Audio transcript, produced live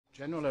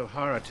General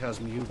O'Hara tells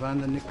me you've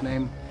earned the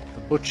nickname the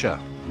Butcher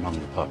among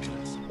the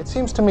populace. It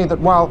seems to me that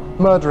while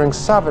murdering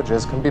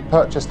savages can be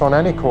purchased on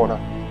any corner,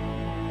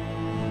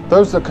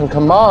 those that can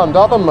command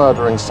other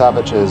murdering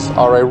savages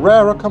are a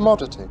rarer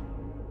commodity.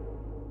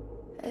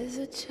 As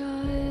a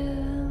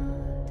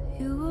child,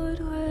 you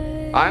would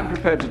wait. I am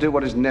prepared to do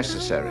what is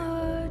necessary.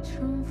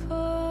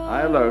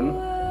 I alone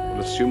will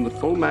assume the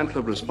full mantle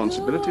of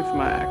responsibility for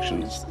my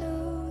actions.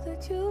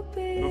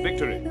 For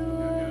victory.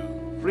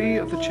 Free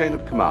of the chain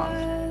of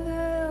command.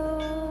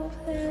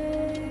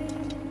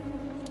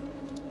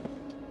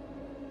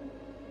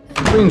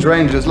 The Queen's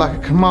Rangers like a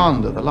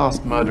commander. The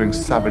last murdering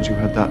savage who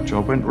had that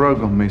job went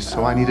rogue on me,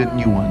 so I need a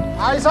new one.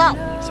 Eyes up!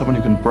 Someone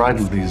who can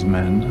bridle these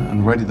men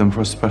and ready them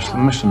for a special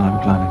mission I'm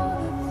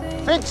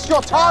planning. Fix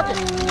your target!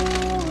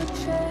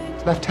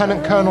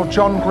 Lieutenant Colonel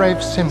John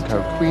Graves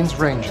Simcoe, Queen's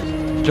Rangers.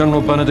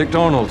 General Benedict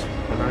Arnold,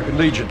 American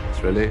Legion.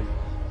 It's really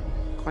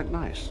quite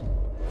nice.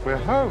 We're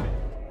home.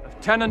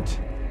 Lieutenant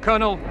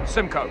Colonel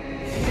Simcoe. You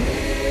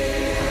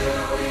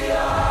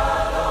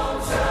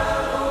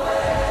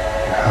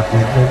have me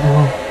all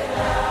wrong.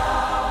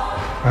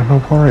 I'm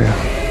a warrior.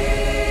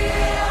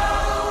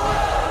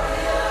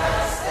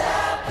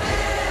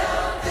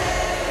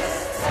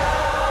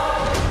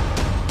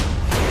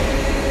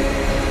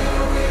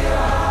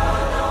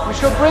 We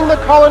shall bring the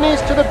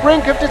colonies to the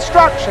brink of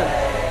destruction.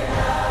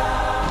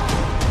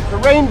 The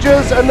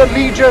Rangers and the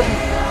Legion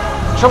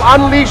shall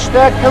unleash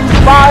their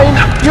combined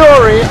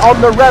fury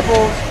on the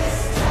rebels,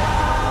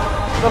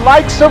 the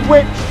likes of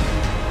which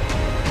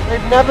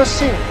they've never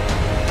seen.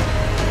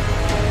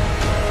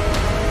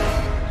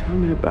 Tell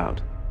me about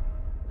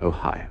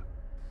Ohio.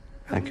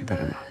 Thank you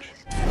very much.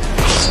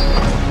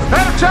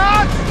 Better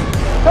charge!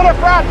 To the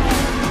front!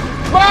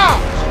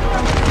 March!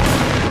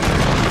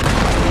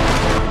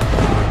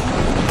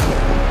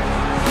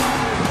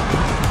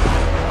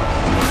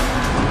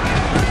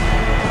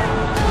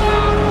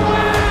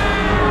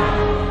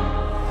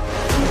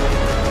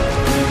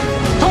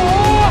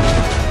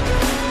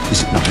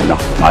 Is it not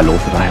enough, my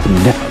lord, that I have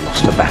never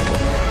lost a battle?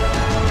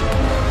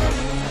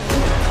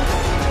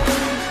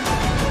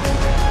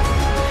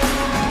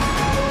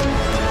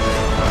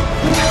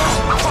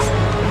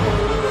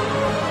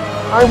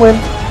 I win.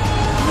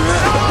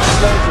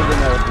 Those of the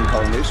American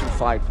colonies who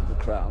fight for the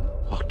crown.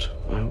 What,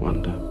 I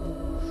wonder,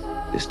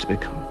 is to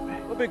become of me?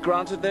 Will be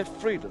granted their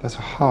freedom. There's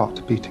a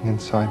heart beating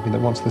inside me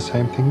that wants the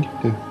same thing you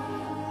do.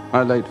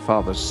 My late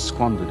father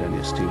squandered any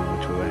esteem in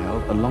which we were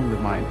held, along with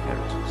my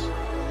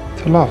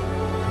inheritance. To love,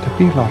 and to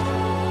be loved.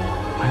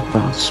 I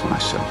advance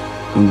myself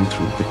only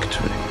through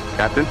victory.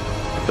 Captain?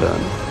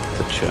 Burn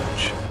the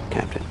church,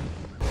 Captain.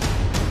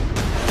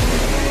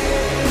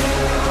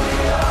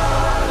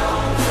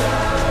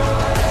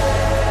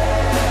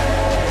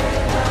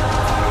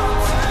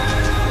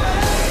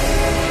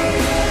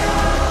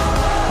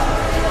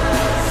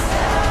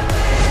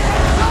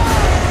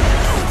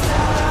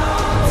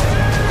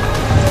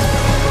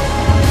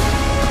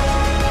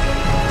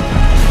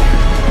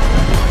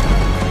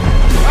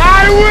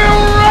 I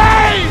will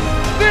raise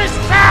this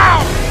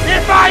town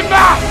if I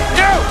must!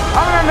 I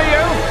remember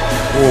you!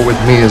 War with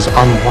me is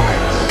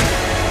unwise.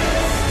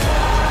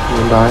 You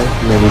and I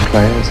may be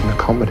players in a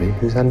comedy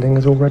whose ending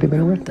has already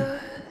been written.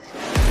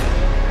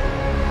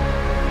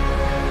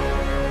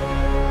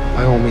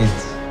 By all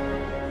means,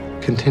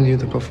 continue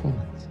the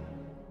performance.